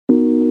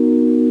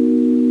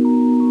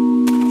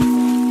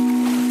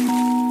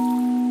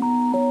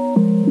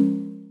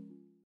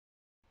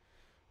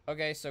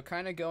Okay, so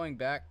kind of going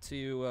back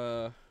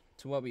to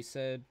what we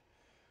said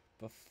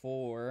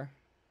before,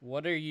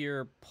 what are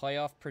your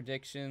playoff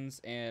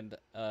predictions and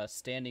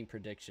standing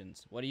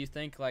predictions? What do you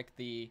think like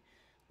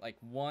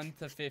 1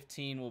 to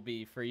 15 will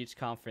be for each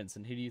conference,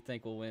 and who do you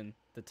think will win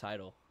the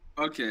title?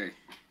 Okay.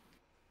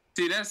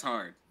 See, that's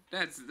hard.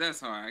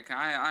 That's hard.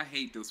 I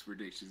hate those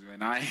predictions,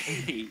 man. I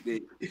hate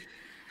it.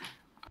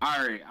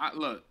 All right,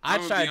 look, I I'm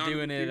gonna be tried honest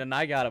doing with it, you. and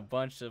I got a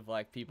bunch of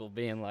like people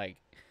being like,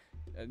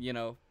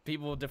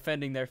 people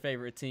defending their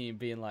favorite team,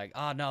 being like,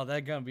 "Oh no, they're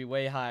gonna be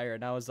way higher,"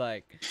 and I was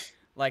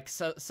like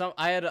so some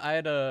I had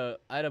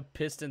a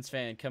Pistons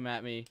fan come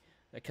at me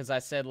because I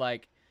said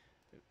like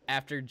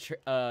after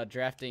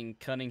drafting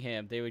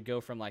Cunningham, they would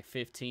go from like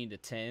 15 to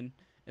 10.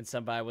 And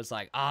somebody was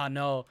like, "Ah,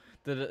 no,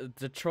 the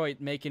Detroit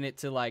making it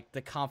to like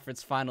the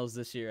conference finals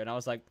this year," and I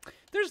was like,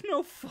 "There's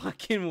no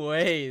fucking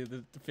way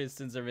the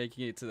Pistons are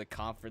making it to the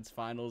conference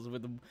finals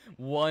with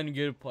one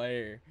good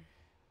player."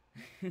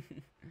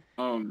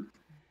 Um,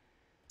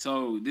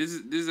 so this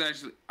is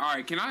actually all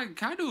right. Can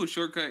I do a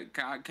shortcut?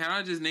 Can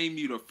I just name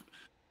you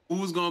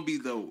who's gonna be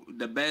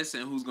the best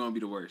and who's gonna be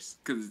the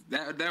worst? Because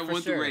that For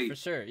one through sure, for eight.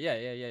 sure. Yeah,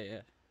 yeah, yeah,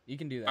 yeah. You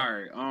can do that. All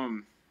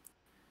right.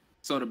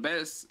 So the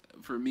best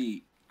for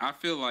me, I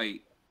feel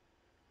like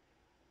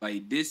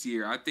this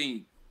year, I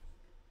think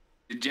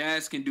the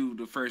Jazz can do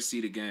the first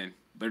seed again,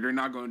 but they're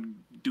not going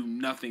to do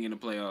nothing in the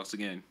playoffs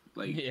again.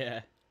 Like,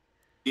 Yeah.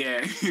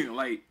 yeah,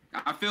 like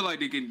I feel like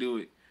they can do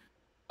it.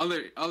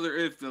 Other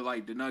if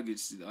the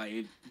Nuggets, like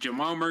if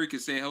Jamal Murray can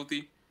stay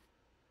healthy,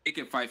 they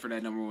can fight for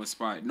that number one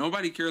spot.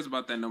 Nobody cares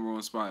about that number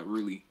one spot,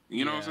 really.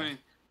 You know what I'm Yeah. saying?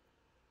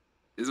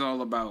 It's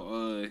all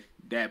about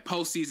that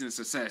postseason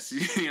success.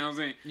 You know what I'm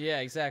saying? Yeah, At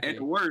the exactly.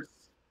 worst,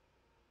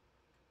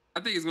 I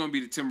think it's gonna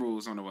be the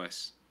Timberwolves on the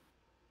West.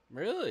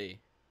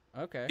 Really?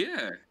 Okay.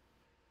 Yeah.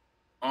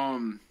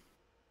 Um,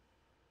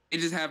 they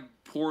just have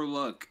poor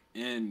luck,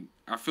 and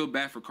I feel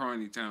bad for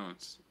Carney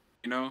Towns.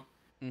 You know?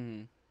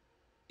 Mhm.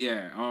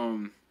 Yeah.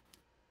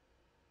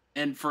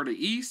 And for the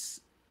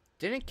East,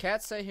 Didn't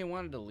Cat say he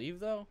wanted to leave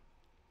though?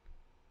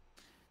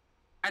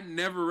 I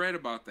never read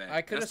about that.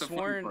 I could That's have the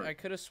funny sworn part. I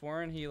could have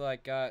sworn he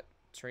like got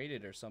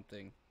traded or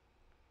something.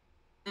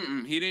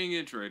 He didn't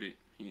get traded.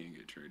 He didn't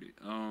get traded.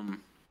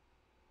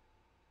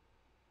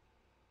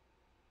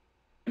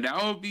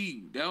 That would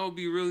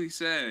be really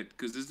sad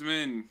because this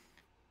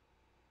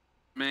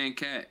man,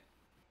 Cat,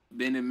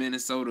 been in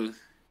Minnesota.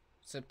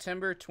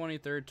 September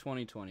 23rd,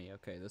 2020.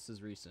 Okay, this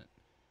is recent.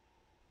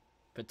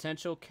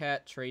 Potential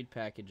Cat trade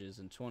packages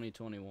in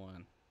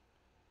 2021.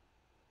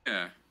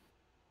 Yeah,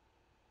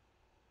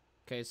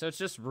 Okay, so it's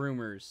just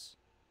rumors,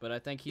 but I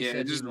think he yeah,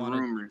 said it's he just wanted.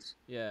 rumors.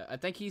 Yeah, I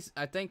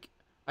think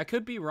I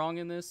could be wrong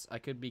in this. I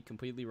could be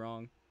completely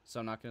wrong, so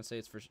I'm not gonna say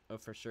it's for a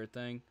for sure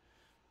thing.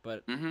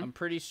 But Mm-hmm. I'm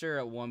pretty sure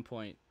at one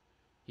point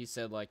he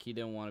said like he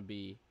didn't want to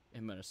be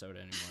in Minnesota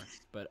anymore.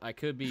 But I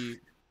could be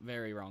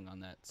very wrong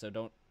on that. So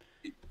don't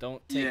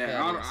take Yeah,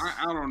 that I, as I,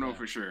 I don't know yeah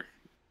for sure.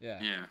 yeah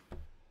Yeah.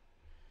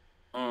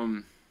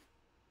 Um,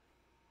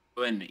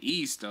 but in the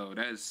East though,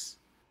 this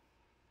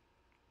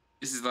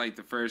is like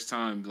the first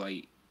time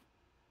like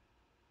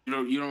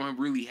you don't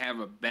really have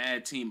a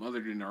bad team other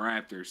than the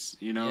Raptors,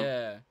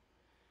 yeah.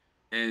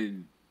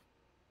 and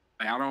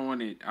like, I don't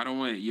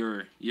want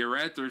your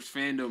Raptors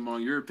fandom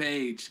on your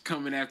page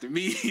coming after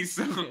me.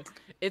 So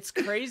It's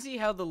crazy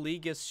how the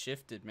league has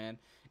shifted, man.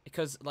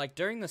 Because like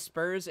during the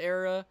Spurs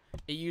era,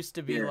 it used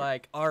to be yeah,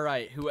 like, all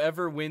right,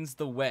 whoever wins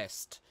the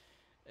West,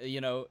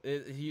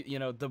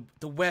 the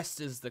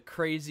West is the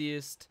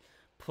craziest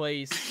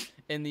place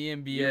in the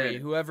NBA. yeah,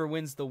 Whoever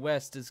wins the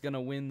West is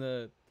gonna win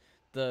the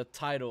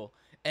title.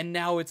 And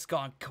now it's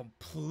gone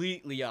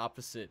completely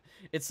opposite.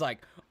 It's like,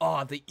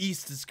 oh, the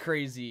East is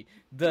crazy.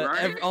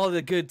 right, All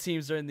the good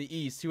teams are in the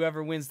East.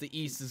 Whoever wins the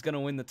East is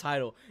gonna win the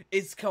title.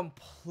 It's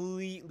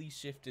completely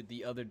shifted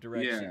the other yeah,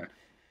 direction.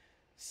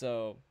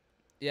 So,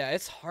 yeah,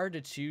 it's hard to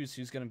choose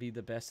who's gonna be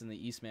the best in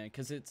the East, man,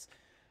 because it's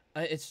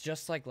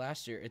just like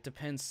last year. It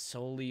depends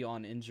solely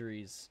on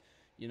injuries.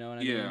 You know what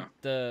I yeah,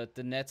 mean?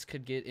 The Nets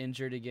could get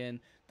injured again.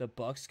 The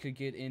Bucks could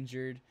get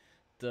injured.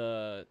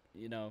 The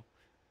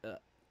uh,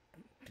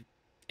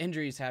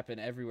 injuries happen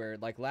everywhere.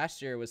 Like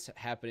last year was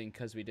happening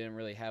because we didn't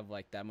really have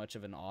like that much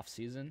of an off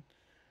season.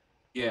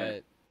 yeah,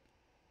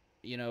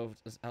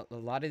 But a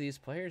lot of these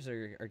players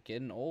are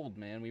getting old,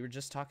 man. We were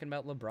just talking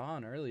about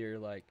LeBron earlier.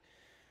 Like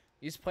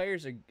these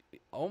players are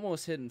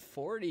almost hitting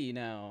 40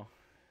 now.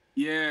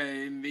 yeah,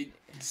 and they You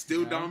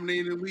still know?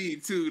 dominating the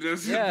league too.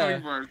 That's the funny Yeah.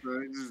 part.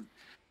 So it's just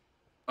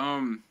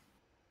um,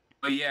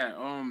 but yeah,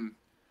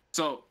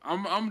 so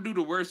I'm gonna do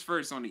the worst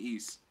first on the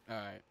East. All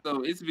right.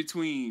 So it's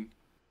between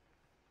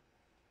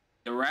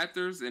the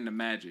Raptors and the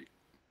Magic.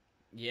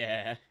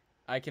 Yeah.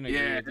 I can agree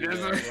Yeah, with you that's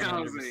there what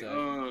I was like.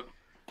 100%.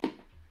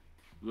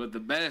 But the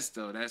best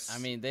though, I that's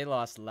mean, they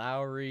lost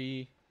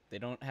Lowry. They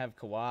don't have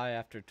Kawhi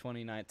after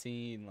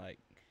 2019. Like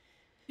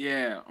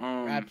yeah,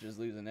 Raptors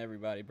losing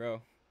everybody,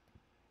 bro.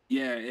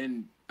 yeah,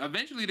 and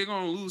eventually they're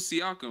gonna lose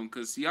Siakam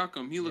because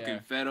Siakam he looking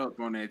fed up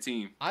on that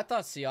team. I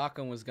thought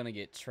Siakam was gonna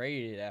get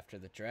traded after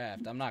the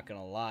draft. I'm not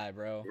gonna lie,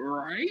 bro.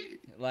 Right?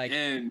 Like,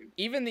 And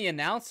even the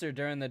announcer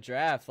during the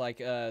draft, like,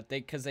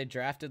 because they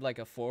drafted like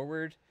a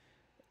forward.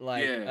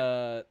 Like,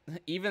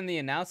 even the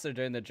announcer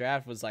during the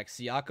draft was like,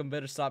 Siakam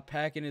better stop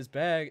packing his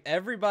bag.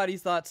 Everybody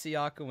thought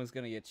Siakam was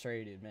gonna get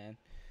traded, man.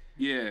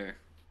 yeah,